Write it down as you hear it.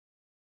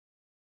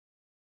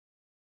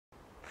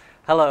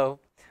Hello,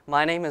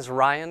 my name is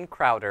Ryan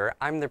Crowder.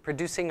 I'm the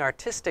producing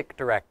artistic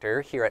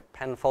director here at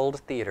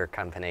Penfold Theatre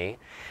Company.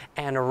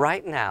 And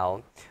right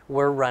now,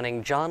 we're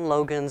running John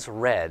Logan's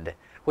Red,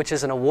 which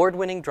is an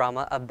award-winning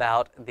drama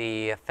about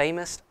the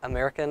famous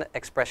American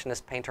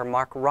expressionist painter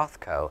Mark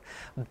Rothko.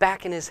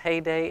 Back in his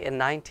heyday in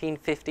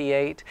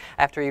 1958,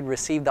 after he'd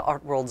received the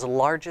art world's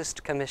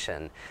largest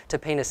commission to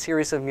paint a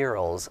series of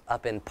murals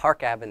up in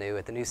Park Avenue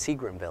at the new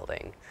Seagram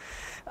building.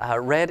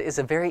 Red is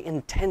a very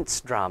intense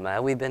drama.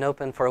 We've been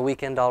open for a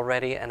weekend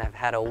already and have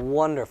had a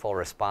wonderful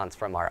response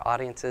from our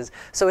audiences,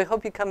 so we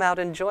hope you come out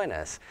and join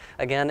us.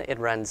 Again, it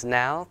runs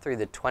now through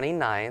the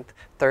 29th,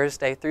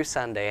 Thursday through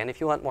Sunday, and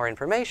if you want more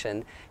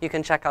information, you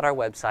can check out our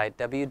website,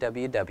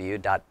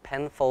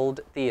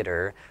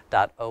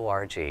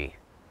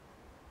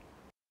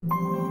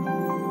 www.penfoldtheatre.org.